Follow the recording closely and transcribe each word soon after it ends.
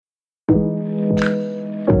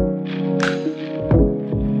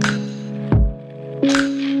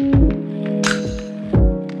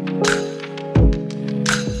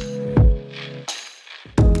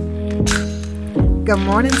Good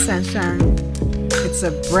morning, sunshine. It's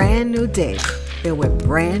a brand new day filled with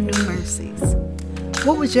brand new mercies.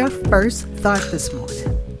 What was your first thought this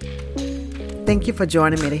morning? Thank you for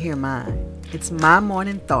joining me to hear mine. It's My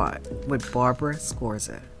Morning Thought with Barbara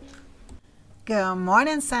Scorza. Good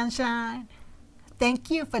morning, sunshine. Thank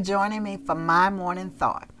you for joining me for My Morning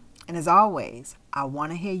Thought. And as always, I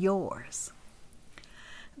want to hear yours.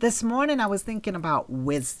 This morning I was thinking about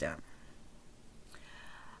wisdom.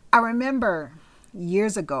 I remember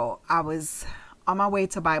years ago, I was on my way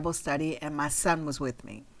to Bible study and my son was with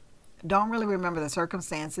me. Don't really remember the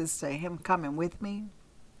circumstances to him coming with me.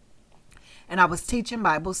 And I was teaching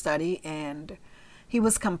Bible study and he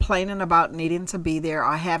was complaining about needing to be there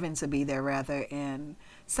or having to be there rather. And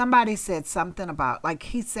somebody said something about, like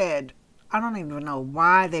he said, I don't even know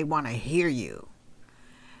why they want to hear you.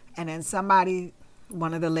 And then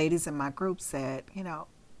one of the ladies in my group said,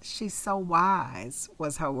 she's so wise,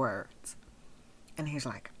 was her words. And he's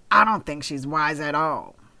like, I don't think she's wise at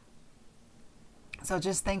all. So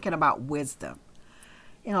just thinking about wisdom.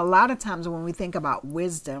 A lot of times when we think about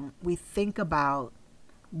wisdom, we think about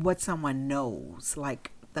what someone knows,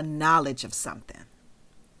 like the knowledge of something.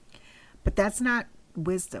 But that's not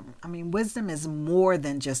wisdom. Wisdom is more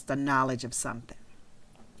than just the knowledge of something.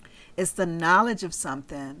 It's the knowledge of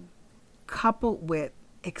something coupled with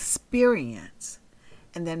experience.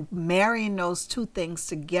 And then marrying those two things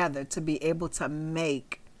together to be able to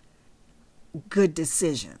make good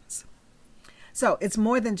decisions. So it's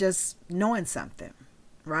more than just knowing something,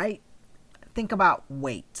 right? Think about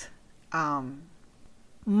weight.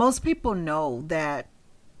 Most people know that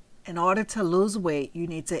in order to lose weight, you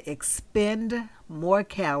need to expend more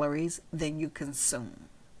calories than you consume.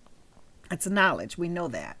 It's knowledge. We know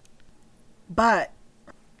that. But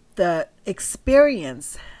the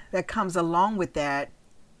experience that comes along with that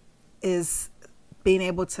is being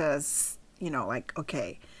able to,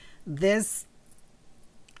 okay, this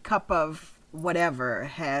cup of whatever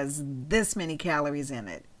has this many calories in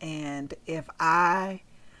it. And if I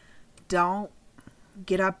don't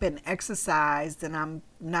get up and exercise, then I'm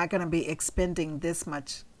not going to be expending this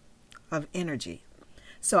much of energy.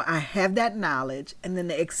 So I have that knowledge and then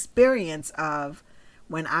the experience of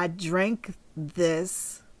when I drink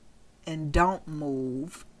this and don't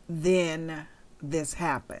move, then this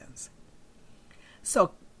happens.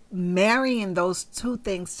 So marrying those two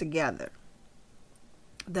things together,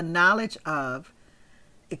 the knowledge of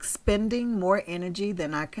expending more energy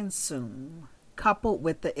than I consume, coupled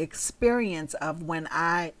with the experience of when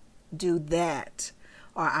I do that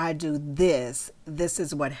or I do this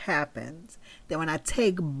is what happens. Then when I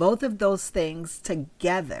take both of those things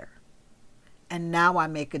together and now I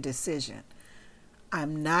make a decision,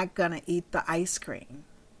 I'm not going to eat the ice cream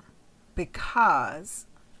because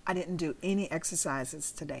I didn't do any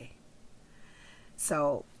exercises today.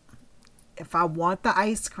 So if I want the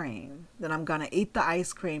ice cream, then I'm going to eat the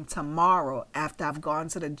ice cream tomorrow after I've gone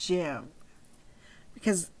to the gym.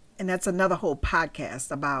 And that's another whole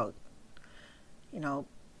podcast about,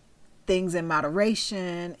 things in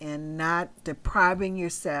moderation and not depriving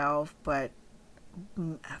yourself, but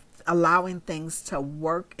allowing things to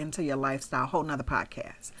work into your lifestyle. Whole nother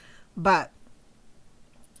podcast. But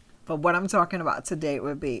what I'm talking about today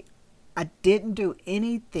would be, I didn't do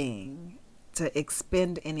anything to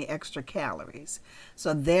expend any extra calories.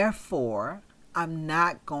 So therefore, I'm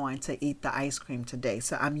not going to eat the ice cream today.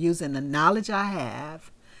 So I'm using the knowledge I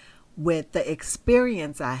have with the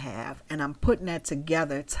experience I have, and I'm putting that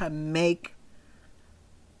together to make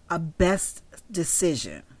a best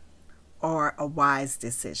decision or a wise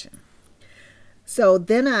decision. So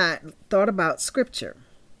then I thought about scripture.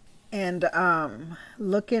 And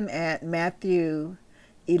looking at Matthew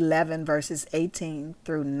 11, verses 18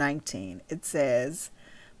 through 19, it says,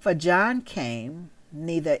 For John came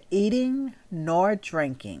neither eating nor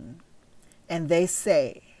drinking, and they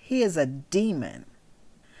say, He is a demon.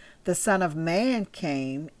 The Son of Man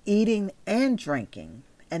came eating and drinking,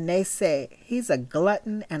 and they say, He's a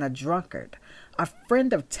glutton and a drunkard, a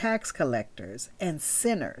friend of tax collectors and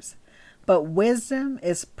sinners. But wisdom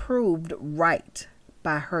is proved right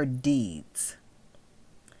by her deeds.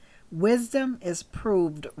 Wisdom is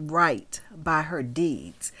proved right by her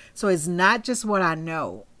deeds. So it's not just what I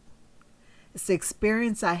know. It's the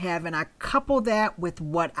experience I have, and I couple that with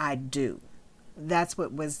what I do. That's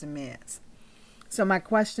what wisdom is. So my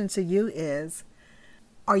question to you is,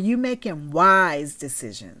 are you making wise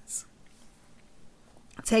decisions?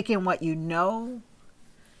 Taking what you know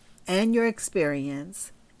and your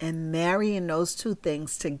experience and marrying those two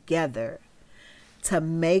things together to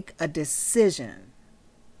make a decision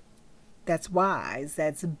that's wise,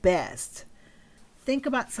 that's best. Think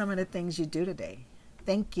about some of the things you do today.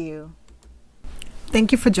 Thank you.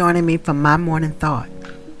 Thank you for joining me for my morning thought.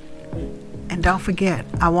 And don't forget,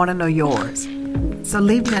 I want to know yours. So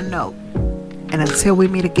leave me a note. And until we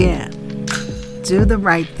meet again, do the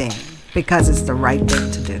right thing because it's the right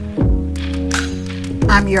thing to do.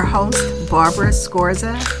 I'm your host, Barbara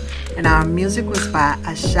Scorza, and our music was by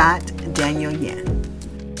Ashat Daniel Yen.